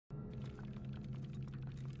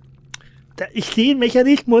Ich sehe einen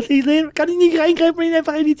Mechanismus. Kann ich nicht reingreifen und ihn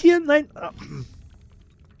einfach editieren? Nein.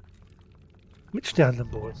 Mit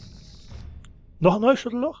Sternsymbol. Noch ein neues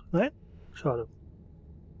Schlüsselloch? Nein? Schade.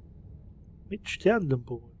 Mit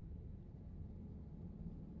Sternsymbol.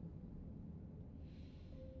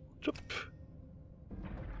 Zup.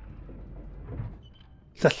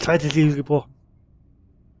 Ist das zweite Siegel gebrochen.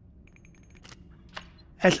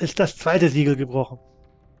 Es ist das zweite Siegel gebrochen.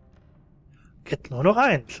 Jetzt nur noch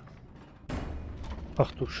eins.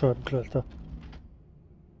 Ach du Scheibenkleister.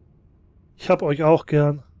 Ich hab euch auch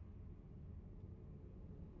gern.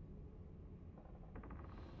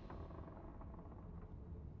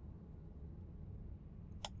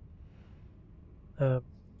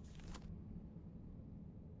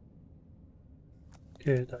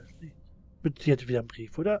 Okay, da ist nicht. Mit jetzt wieder ein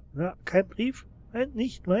Brief, oder? Ja, kein Brief? Nein,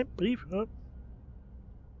 nicht mein Brief. Ja.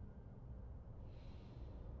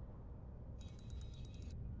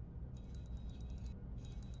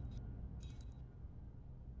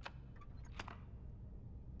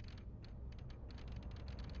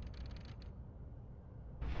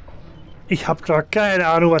 Ich habe zwar keine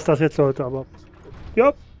Ahnung, was das jetzt sollte, aber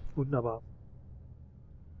ja, wunderbar.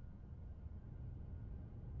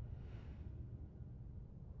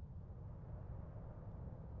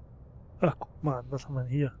 Ach, guck mal an, was haben wir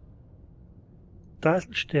denn hier? Da ist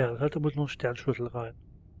ein Stern, da muss noch ein Sternschlüssel rein.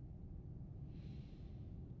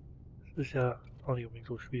 Das ist ja auch nicht unbedingt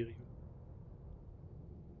so schwierig.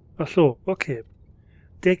 Ach so, okay.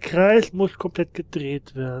 Der Kreis muss komplett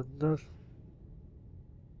gedreht werden. Das,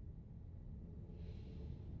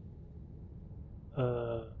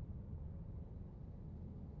 äh,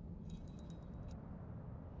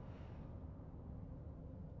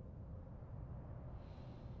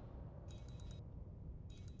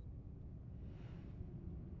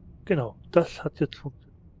 genau, das hat jetzt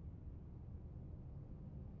funktioniert.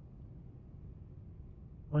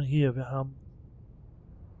 Und hier, wir haben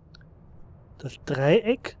das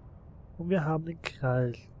Dreieck und wir haben den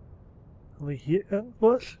Kreis. Haben wir hier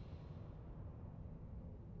irgendwas?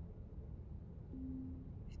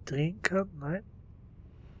 Ich drehen kann? Nein.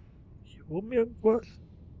 Hier oben irgendwas?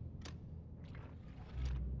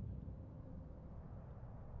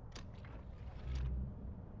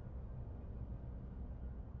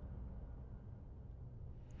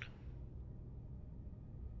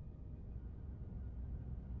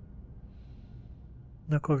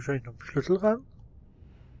 Da komme ich wahrscheinlich noch einen Schlüssel ran.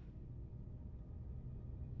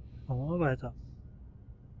 Machen wir mal weiter.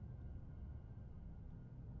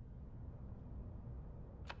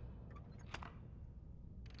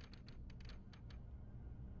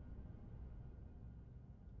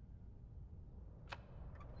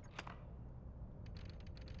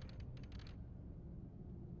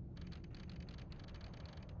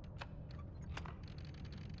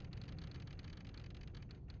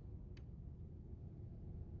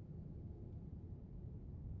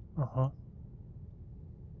 Aha.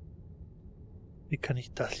 Wie kann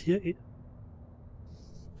ich das hier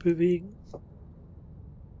bewegen?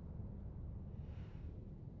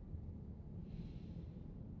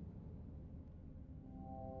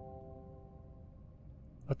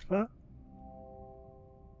 Was war?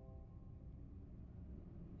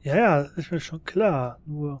 Ja, ja, das ist mir schon klar.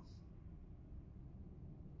 Nur.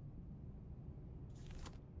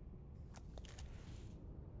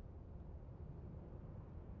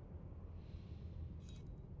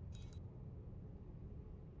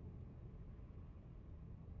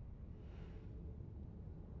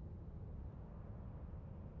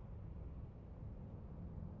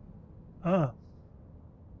 Ah,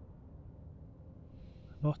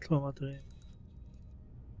 noch zweimal drehen.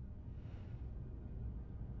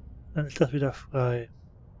 Dann ist das wieder frei.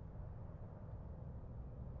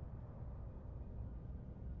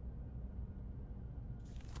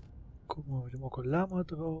 Gucken wir mit dem Okular mal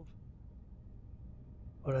drauf.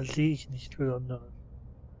 Oder sehe ich nicht Besonderes?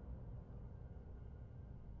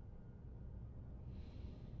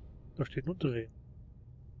 Da steht nur drehen.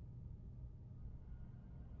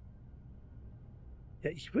 Ja,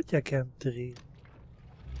 ich würde ja gern drehen.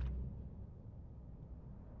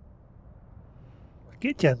 Das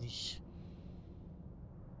geht ja nicht.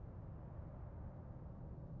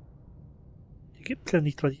 Hier gibt es ja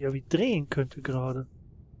nichts, was ich irgendwie drehen könnte gerade.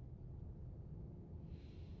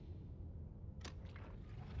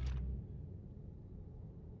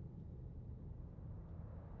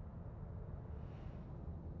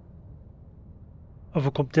 Aber wo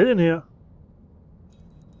kommt der denn her?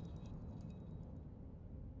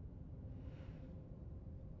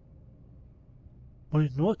 Muss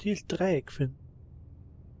ich nur dieses Dreieck finden.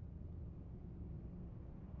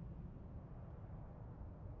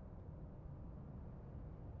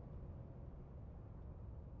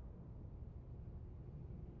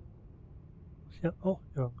 ja auch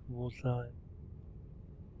irgendwo sein.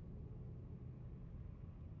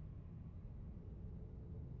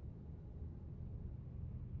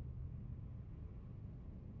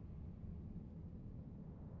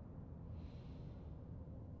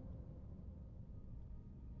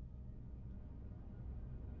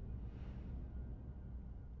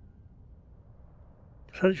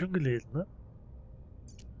 Das hatte ich schon gelesen, ne?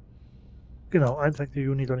 Genau, 21.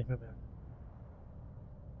 Juni soll ich mir merken.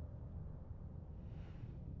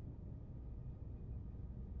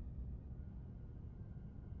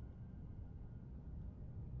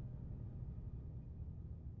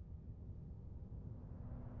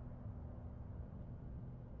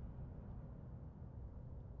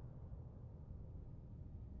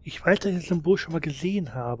 Ich weiß, dass ich das Symbol schon mal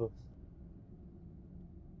gesehen habe.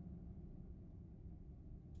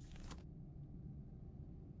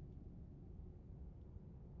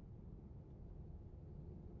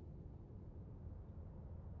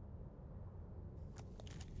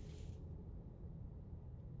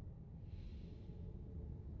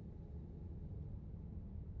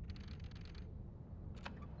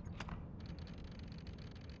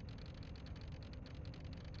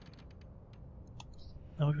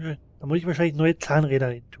 Okay. Da muss ich wahrscheinlich neue Zahnräder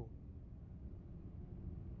hin tun.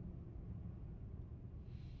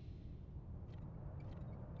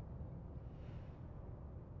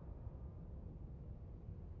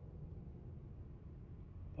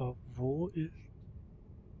 Aber wo ist...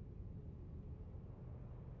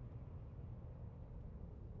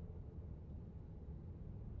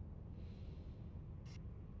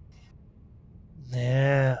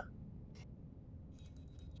 Nee.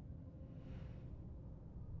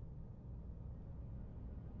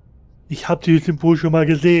 Ich habe dieses Symbol schon mal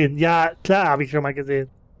gesehen. Ja, klar habe ich schon mal gesehen.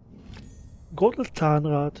 Ein großes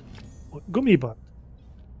Zahnrad und ein Gummiband.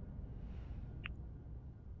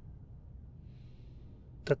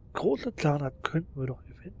 Das große Zahnrad könnten wir doch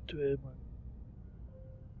eventuell mal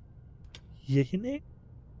hier hinlegen.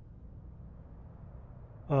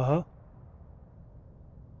 Aha.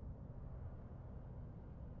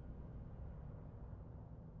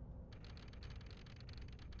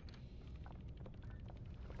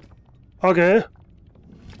 Okay.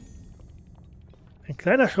 Ein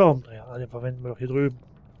kleiner Schraubendreher. Ah, den verwenden wir doch hier drüben.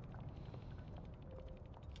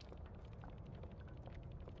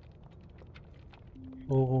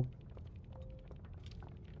 So rum.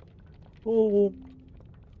 So rum.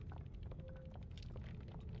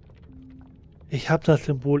 Ich habe das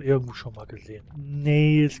Symbol irgendwo schon mal gesehen.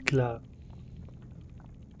 Nee, ist klar.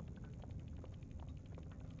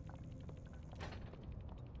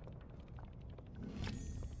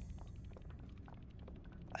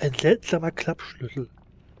 Ein seltsamer Klappschlüssel.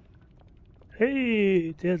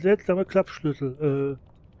 Hey, der seltsame Klappschlüssel.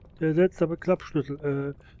 Der seltsame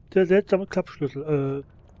Klappschlüssel. Der seltsame Klappschlüssel.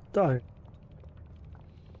 Dahin.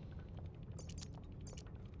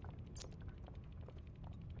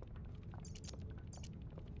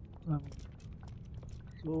 Ähm,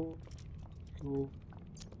 so, so.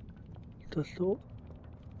 Ist das so?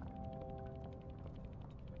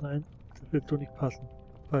 Nein, das wird so nicht passen.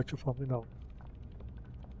 Falsche Form, genau.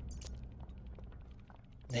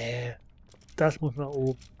 Nee, das muss nach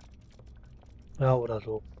oben. Ja, oder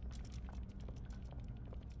so.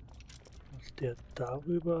 Muss der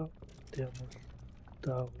darüber, der muss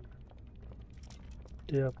darüber,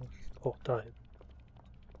 der muss auch dahin.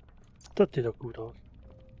 Das sieht doch gut aus.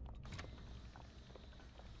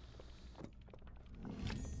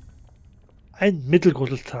 Ein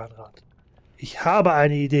mittelgroßes Zahnrad. Ich habe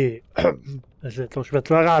eine Idee. Das ist jetzt noch schwer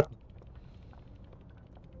zu erraten.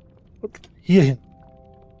 Und hierhin.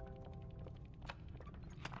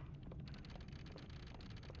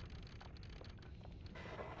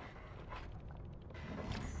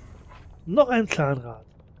 Noch ein Zahnrad.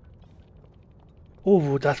 Oh,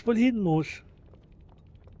 wo das wohl hin muss.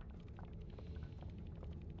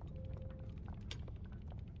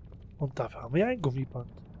 Und dafür haben wir ein Gummiband.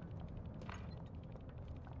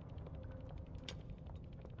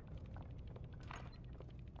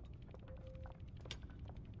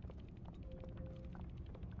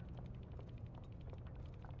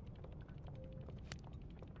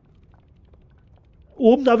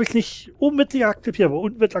 Oben darf ich nicht, oben wird nicht akzeptiert, aber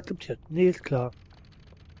unten wird akzeptiert. Nee, ist klar.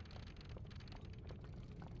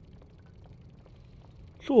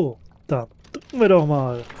 So, da drücken wir doch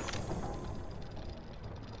mal.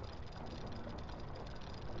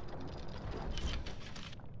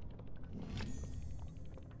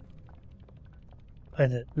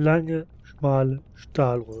 Eine lange, schmale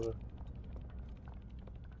Stahlröhre.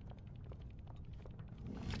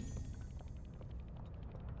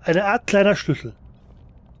 Eine Art kleiner Schlüssel.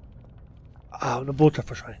 Ah, eine Botschaft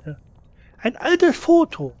wahrscheinlich, ne? Ein altes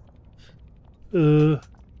Foto. Äh,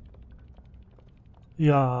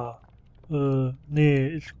 ja. Nee,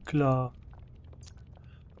 ist klar.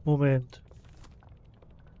 Moment.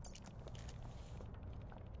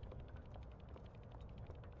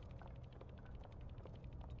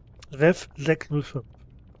 Ref 605.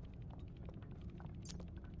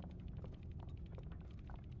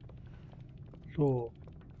 So.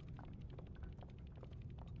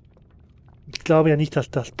 Ich glaube ja nicht, dass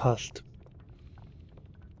das passt.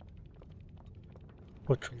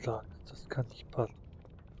 Wollte schon sagen, das kann nicht passen.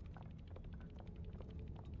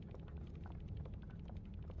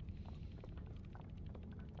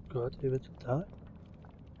 Gehört ihr bitte da?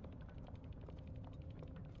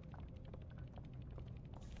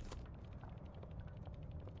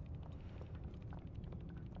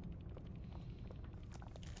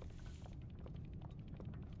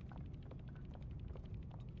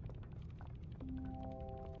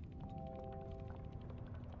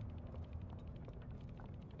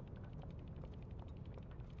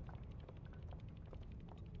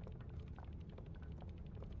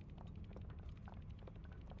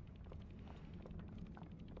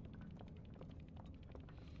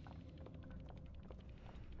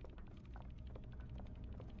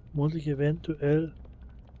 Muss ich eventuell...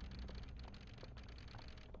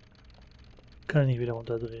 Kann ich wieder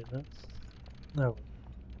runterdrehen, ne? Na gut.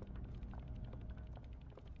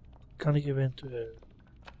 Kann ich eventuell...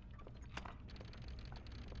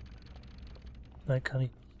 Nein, kann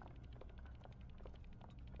ich nicht.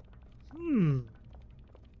 Hm.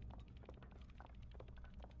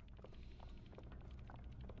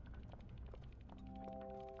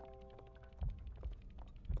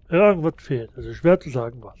 Irgendwas fehlt. Also schwer zu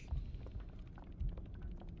sagen, was.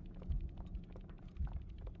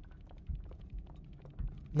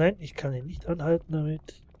 Nein, ich kann ihn nicht anhalten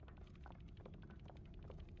damit.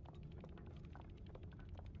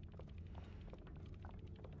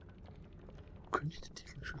 Könnte ich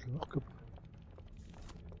diesen Schlüssel noch gebrauchen?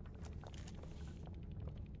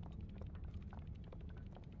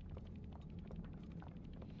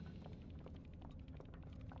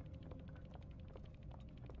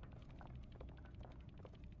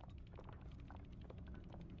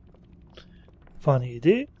 War eine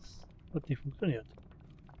Idee, hat nicht funktioniert.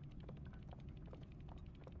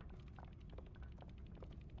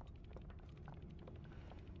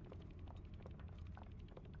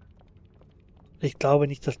 Ich glaube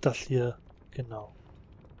nicht, dass das hier... Genau.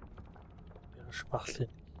 Wäre Schwachsinn.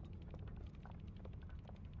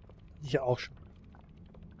 Ich ja auch schon.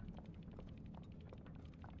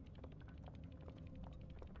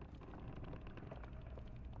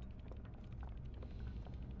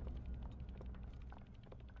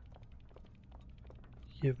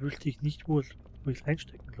 Hier wüsste ich nicht, wo ich es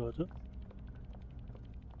einstecken sollte.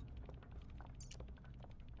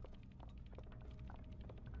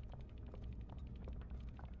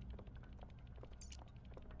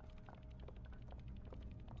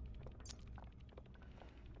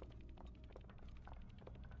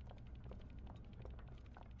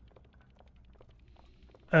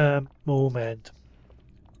 Moment.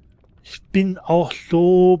 Ich bin auch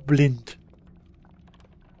so blind.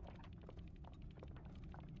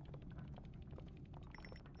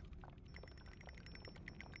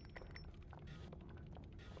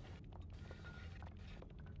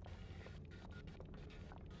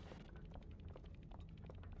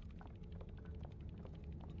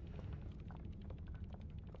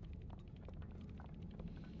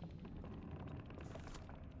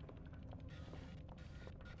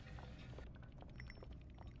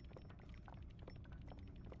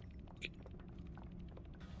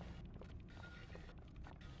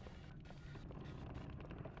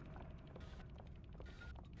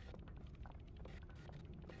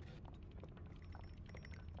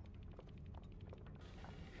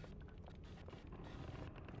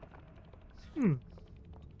 Hm.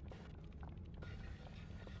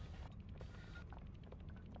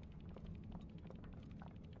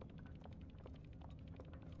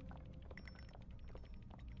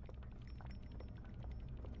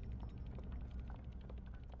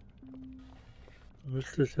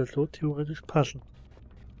 Müsste es ja so theoretisch passen.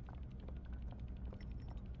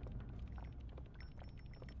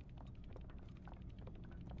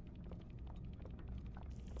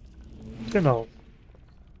 Genau.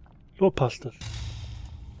 So passt es.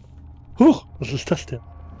 Huch, was ist das denn?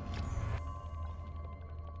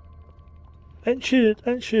 Ein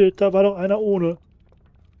Schild, da war doch einer ohne.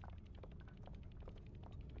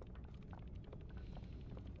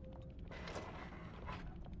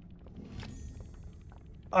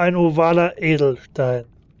 Ein ovaler Edelstein.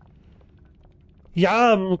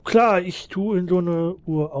 Ja, klar, ich tue in so eine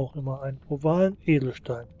Uhr auch immer einen ovalen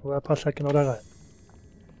Edelstein. Aber er passt halt genau da rein.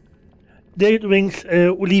 Der übrigens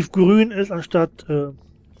olivgrün ist anstatt.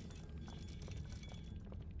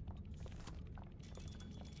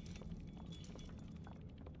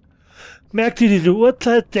 Merkt ihr diese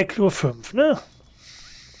Uhrzeit? 6:05 Uhr, ne?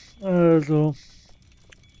 Also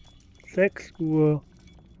 6:05 Uhr.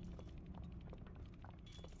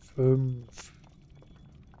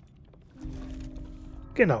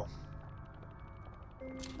 Genau.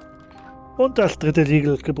 Und das dritte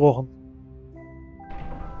Siegel ist gebrochen.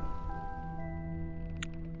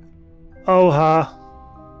 Oha.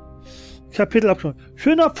 Kapitelabschluss.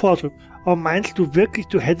 Schöner Fortschritt. Aber meinst du wirklich,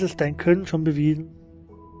 du hättest dein Können schon bewiesen?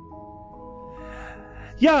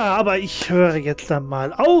 Ja, aber ich höre jetzt dann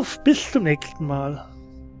mal auf. Bis zum nächsten Mal.